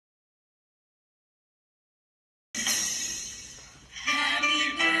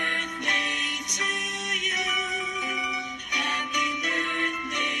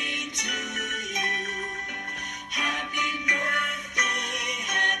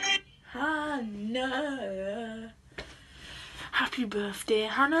yeah. Happy birthday,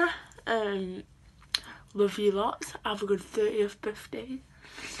 Hannah. Love you lots. Have a good 30th birthday.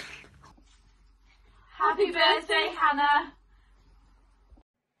 Happy birthday, Hannah.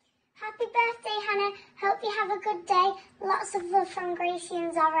 Happy birthday, Hannah. Hope you have a good day. Lots of love from Gracie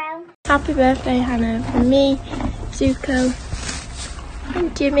and Zorro. Happy birthday, Hannah, from me, Zuko,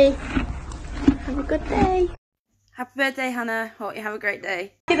 and Jimmy. Have a good day. Happy birthday, Hannah. Hope you have a great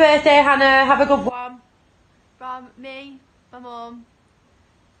day. Happy birthday, Hannah. Have a good one. From me, my mum,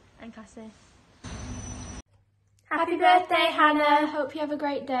 and Cassie. Happy birthday, Hannah. Hope you have a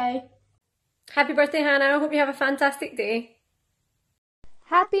great day. Happy birthday, Hannah. Hope you have a fantastic day.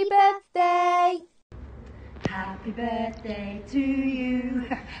 Happy birthday. Happy birthday to you.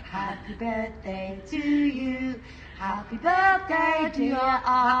 Happy birthday to you. Happy birthday, dear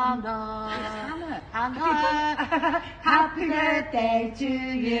Anna. Anna. Happy birthday to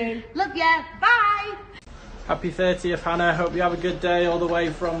you. Love ya. Bye. Happy 30th, Hannah. Hope you have a good day all the way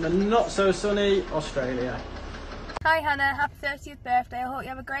from the not so sunny Australia. Hi, Hannah. Happy 30th birthday. I hope you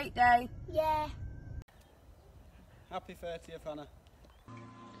have a great day. Yeah. Happy 30th, Hannah.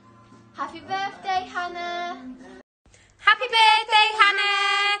 Happy birthday, Hannah. Happy birthday,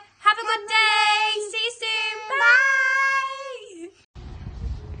 Hannah. Have a good day. See you soon. Bye.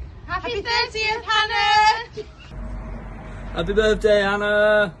 Happy 30th, Hannah. Happy birthday,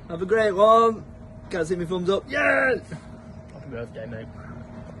 Hannah. Have a great one. Can't see my thumbs up. Yes! Happy birthday, mate.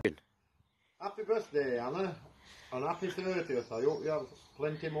 Happy birthday, Anna. And happy 30th. I hope you have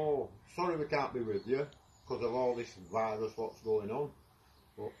plenty more. Sorry we can't be with you because of all this virus what's going on.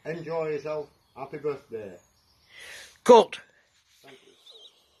 But enjoy yourself. Happy birthday. Cut. Thank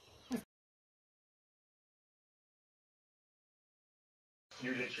you.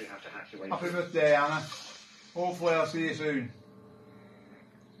 You literally have to hack your way. Happy birthday, Anna. Hopefully I'll see you soon.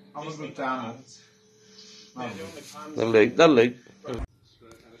 Have a good time. That'll do.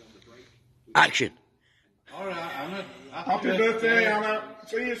 Action. Alright, Anna. Happy birthday, Anna.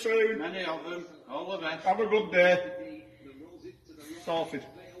 See you soon. Many of them. All the best. Have a good day. Sorted.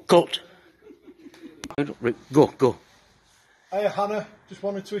 Cut. Go. Hey Hannah, just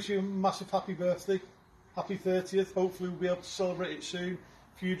wanted to wish you a massive happy birthday. Happy 30th. Hopefully we'll be able to celebrate it soon.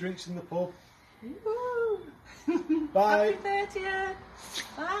 A few drinks in the pub. Bye. Happy 30th.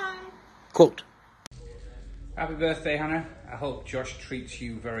 Bye. Cut. Happy birthday, Hannah. I hope Josh treats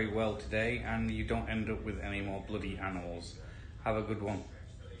you very well today and you don't end up with any more bloody animals. Have a good one.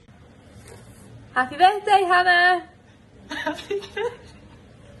 Happy birthday, Hannah. Happy birthday.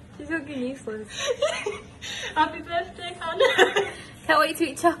 She's looking useless. Happy birthday, Hannah. Can't wait to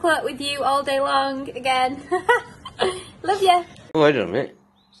eat chocolate with you all day long again. Love ya. Oh, wait a minute.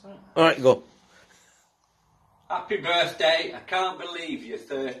 Alright, go. Happy birthday. I can't believe you're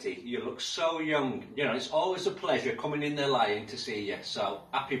 30. You look so young. You know, it's always a pleasure coming in the line to see you. So,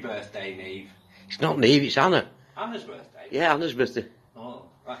 happy birthday, Neve. It's not Neve, it's Anna. Anna's birthday? Yeah, Anna's birthday. Oh,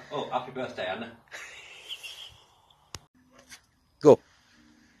 right. Oh, happy birthday, Anna. Go.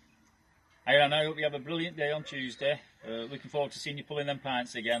 Hey Anna, I hope you have a brilliant day on Tuesday. Looking forward to seeing you pulling them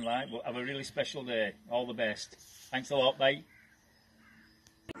pints again, like. We'll have a really special day. All the best. Thanks a lot, mate.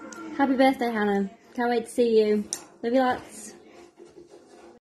 Happy birthday, Hannah. Can't wait to see you. Love you lots.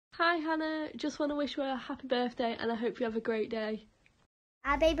 Hi Hannah, just want to wish you a happy birthday and I hope you have a great day.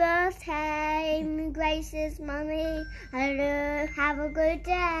 Happy birthday, Grace's mummy. Have a good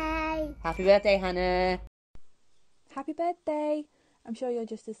day. Happy birthday, Hannah. Happy birthday. I'm sure you're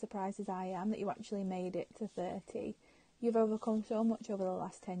just as surprised as I am that you actually made it to 30. You've overcome so much over the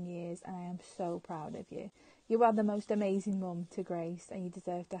last 10 years and I am so proud of you. You are the most amazing mum to Grace and you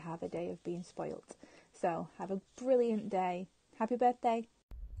deserve to have a day of being spoilt. So, have a brilliant day. Happy birthday.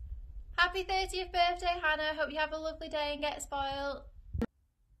 Happy 30th birthday, Hannah. Hope you have a lovely day and get spoiled.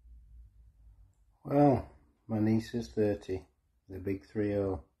 Well, my niece is 30. The big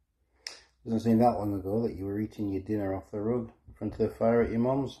 3-0. Doesn't seem that long ago that you were eating your dinner off the rug in front of the fire at your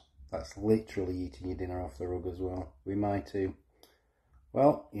mum's. That's literally eating your dinner off the rug as well. We might too.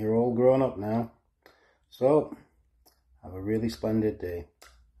 Well, you're all grown up now. So, have a really splendid day.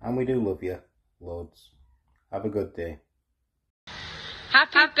 And we do love you, loads. Have a good day.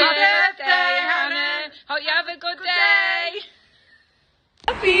 Happy birthday, Hannah. Hope you have a good day.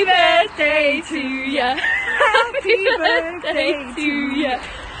 Happy birthday to ya. Happy birthday to ya.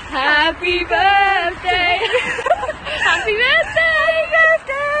 Happy birthday. Happy birthday. Happy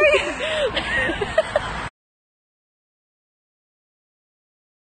birthday.